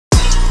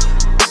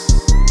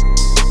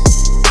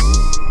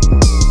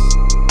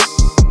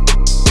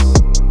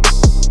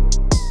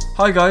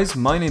Hi guys,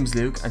 my name's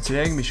Luke and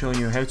today I'm going to be showing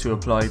you how to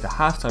apply the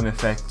halftime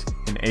effect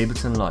in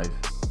Ableton Live.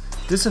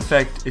 This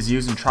effect is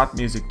used in trap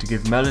music to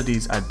give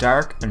melodies a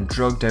dark and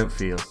drugged out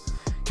feel,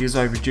 used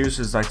by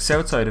producers like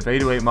Southside of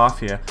 808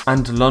 Mafia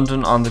and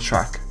London on the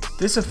Track.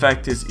 This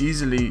effect is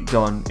easily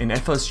done in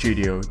FL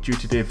Studio due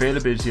to the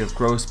availability of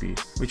Grow Speed,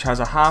 which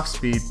has a half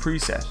speed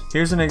preset.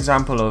 Here's an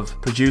example of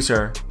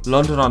producer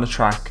London on the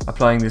Track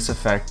applying this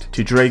effect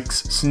to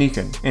Drake's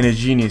Sneakin' in a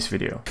Genius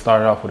video.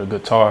 Started off with a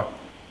guitar.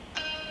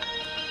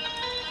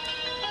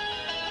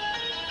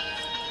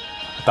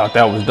 I thought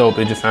that was dope.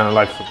 It just sounded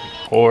like some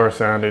horror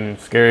sounding,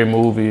 scary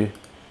movie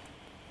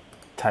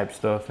type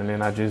stuff. And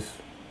then I just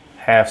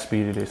half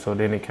speeded it. So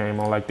then it came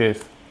on like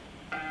this.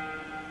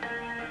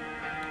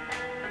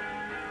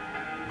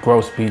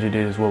 Grow speeded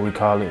it is what we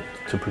call it.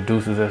 To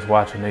producers that's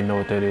watching, they know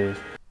what that is.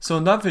 So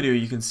in that video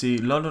you can see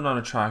London on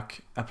a Track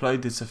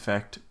applied this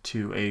effect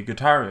to a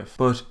guitar riff.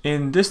 But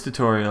in this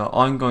tutorial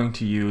I'm going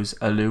to use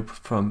a loop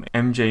from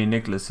MJ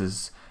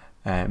Nicholas's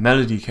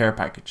Melody Care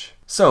package.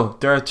 So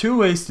there are two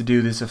ways to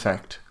do this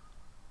effect.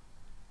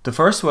 The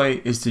first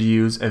way is to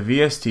use a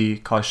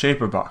VST called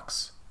Shaper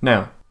Box.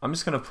 Now I'm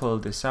just going to pull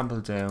this sample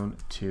down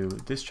to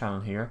this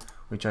channel here,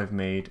 which I've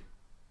made,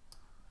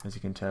 as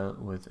you can tell,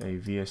 with a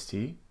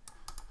VST.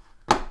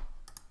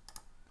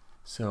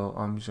 So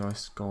I'm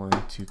just going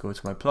to go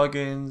to my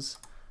plugins,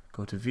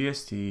 go to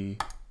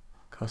VST,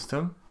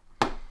 custom,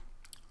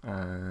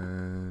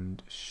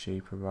 and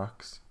Shaper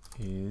Box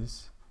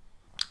is.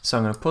 So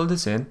I'm going to pull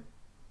this in,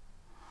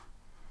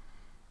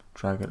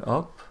 drag it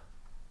up,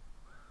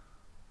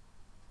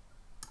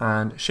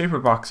 and Shaper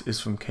Box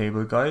is from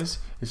Cable Guys.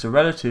 It's a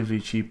relatively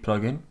cheap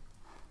plugin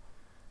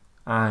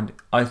and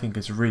I think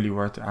it's really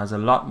worth it. It has a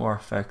lot more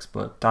effects,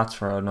 but that's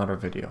for another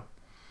video.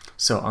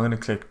 So I'm going to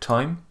click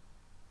time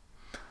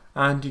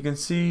and you can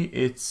see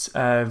it's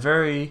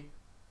very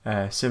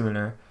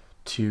similar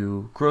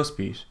to Grow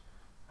Speed.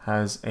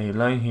 Has a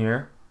line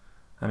here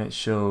and it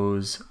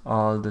shows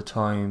all the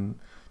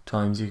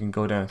times you can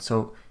go down.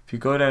 So if you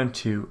go down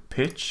to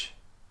pitch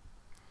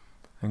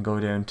and go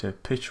down to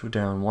pitch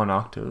down 1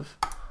 octave,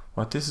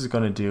 what this is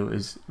going to do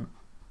is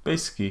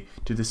basically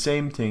do the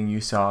same thing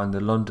you saw in the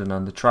London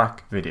on the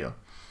Track video.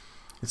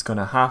 It's going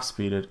to half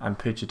speed it and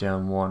pitch it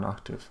down 1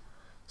 octave.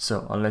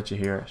 So I'll let you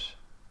hear it.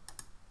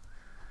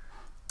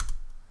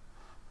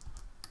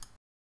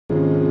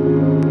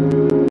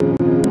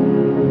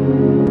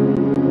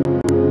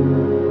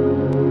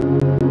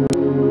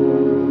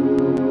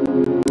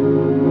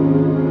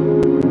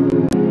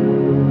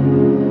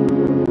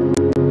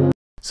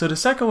 So the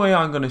second way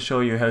I'm going to show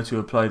you how to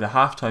apply the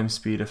halftime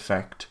speed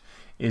effect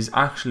is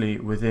actually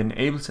within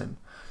Ableton.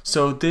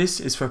 So this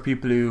is for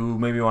people who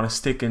maybe want to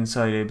stick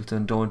inside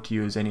Ableton, don't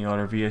use any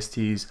other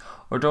VSTs,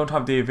 or don't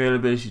have the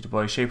availability to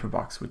buy Shaper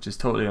Box, which is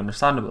totally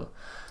understandable.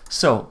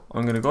 So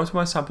I'm going to go to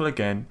my sample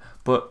again,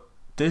 but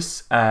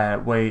this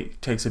way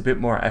takes a bit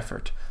more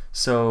effort.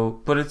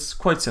 So, but it's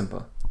quite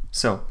simple.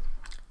 So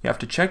you have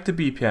to check the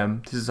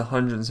BPM. This is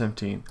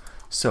 117.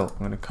 So I'm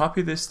going to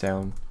copy this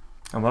down.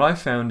 And what I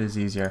found is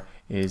easier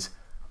is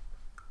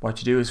what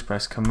you do is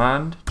press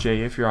Command J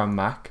if you're on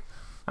Mac,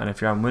 and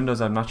if you're on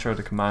Windows I'm not sure of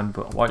the command,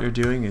 but what you're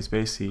doing is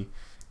basically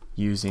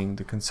using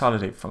the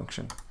consolidate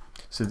function.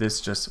 So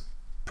this just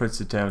puts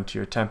it down to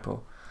your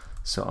tempo.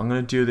 So I'm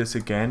going to do this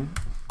again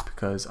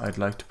because I'd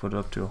like to put it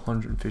up to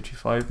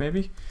 155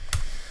 maybe.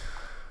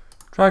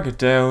 Drag it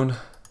down,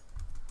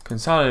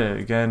 consolidate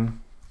it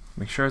again,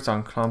 make sure it's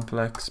on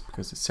complex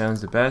because it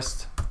sounds the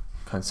best,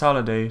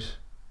 consolidate,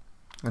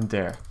 and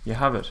there you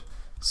have it.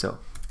 So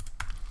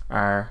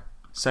our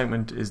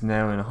segment is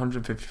now in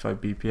 155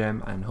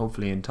 BPM and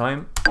hopefully in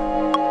time.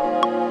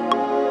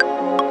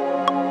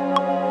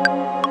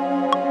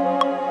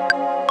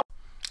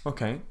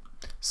 Okay,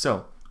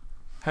 so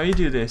how you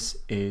do this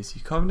is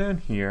you come down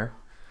here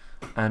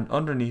and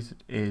underneath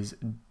it is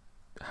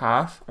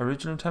half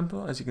original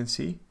tempo, as you can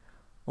see,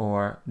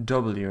 or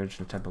double the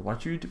original tempo.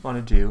 What you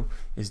want to do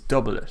is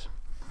double it.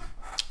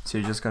 So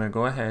you're just going to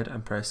go ahead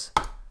and press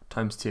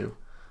 ×2.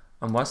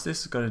 And what this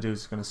is going to do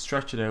is it's going to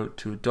stretch it out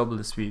to double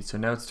the speed. So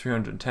now it's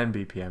 310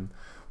 BPM,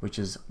 which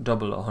is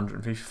double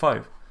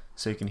 155.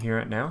 So you can hear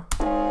it now.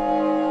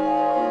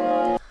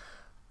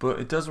 But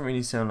it doesn't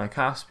really sound like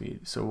half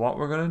speed. So what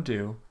we're going to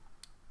do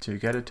to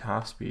get it to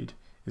half speed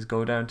is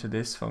go down to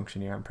this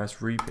function here and press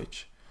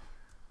repitch.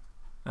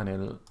 And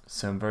it'll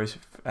sound very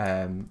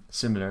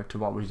similar to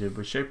what we did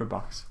with Shaper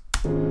Box.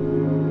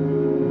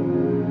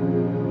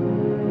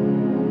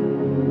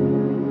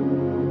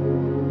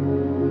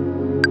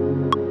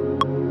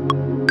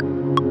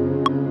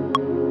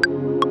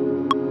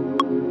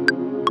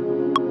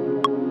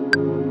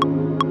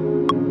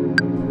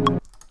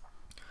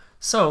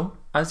 So,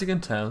 as you can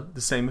tell,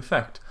 the same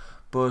effect,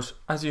 but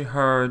as you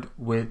heard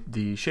with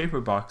the Shaper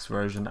Box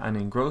version and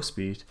in Grow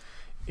Speed,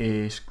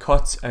 it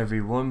cuts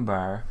every 1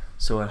 bar,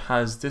 so it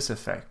has this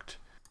effect.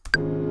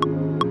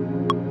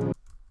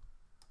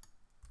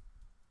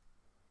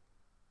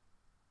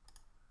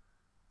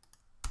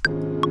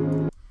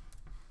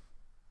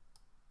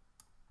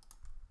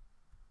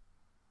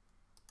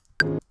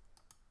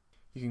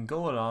 you can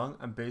go along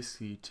and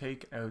basically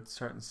take out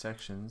certain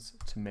sections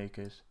to make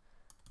it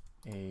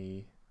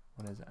a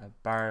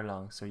bar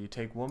long. So you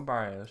take one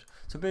bar out,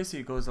 so basically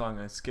it goes along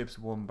and it skips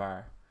one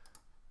bar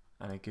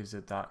and it gives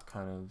it that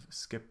kind of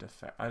skipped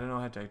effect. I don't know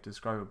how to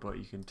describe it, but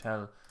you can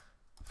tell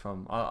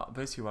from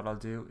basically what I'll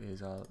do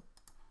is I'll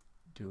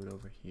do it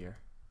over here.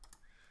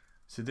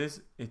 So this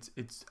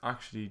it's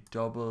actually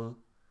double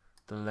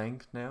the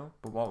length now,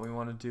 but what we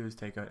want to do is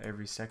take out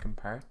every second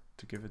part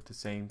to give it the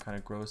same kind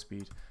of grow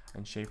speed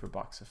and shaper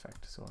box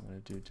effect. So I'm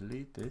going to do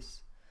delete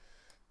this,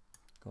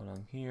 go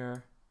along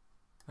here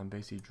and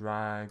basically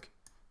drag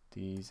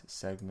these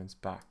segments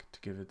back to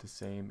give it the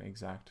same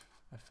exact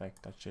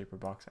effect that shaper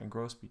box and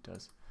grow speed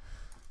does.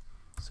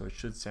 So it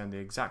should sound the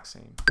exact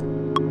same.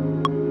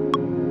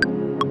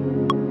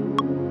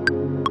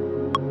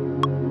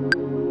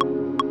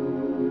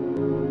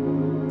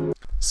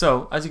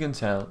 So as you can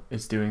tell,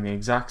 it's doing the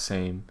exact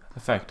same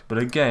effect, but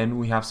again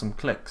we have some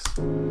clicks.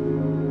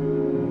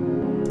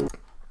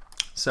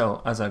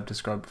 So as I've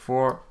described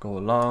before, go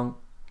along,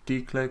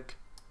 declick,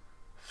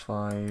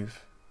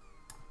 5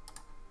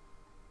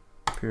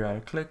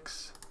 periodic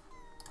clicks,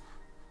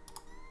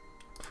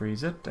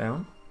 freeze it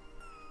down,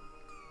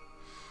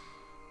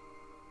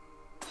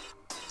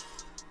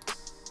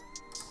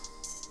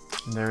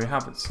 and there you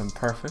have it, some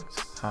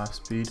perfect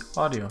half-speed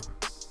audio.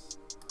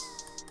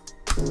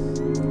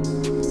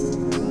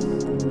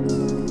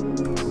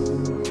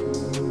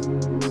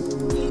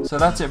 So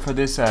that's it for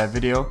this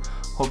video.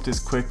 Hope this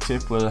quick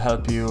tip will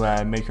help you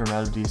make your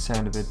melody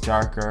sound a bit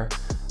darker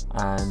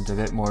and a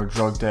bit more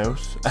drugged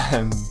out.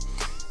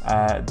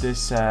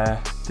 This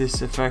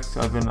effect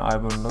I've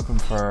been looking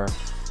for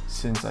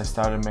since I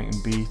started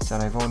making beats,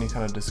 and I've only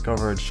kind of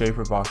discovered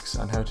shaper box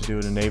and how to do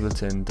it in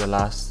Ableton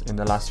in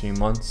the last few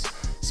months.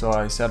 So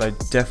I said I'd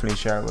definitely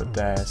share it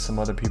with some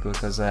other people,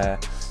 because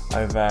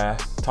I've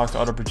talked to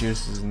other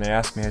producers and they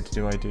asked me how to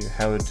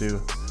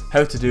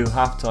do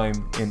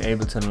halftime in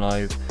Ableton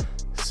Live.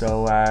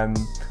 So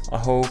I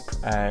hope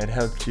it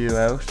helped you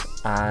out,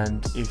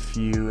 and if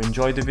you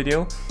enjoyed the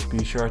video,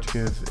 be sure to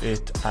give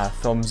it a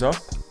thumbs up,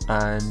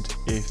 and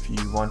if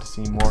you want to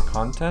see more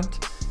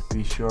content,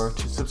 be sure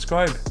to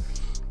subscribe.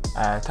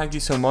 Thank you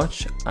so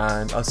much,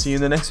 and I'll see you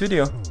in the next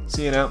video.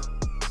 See you now.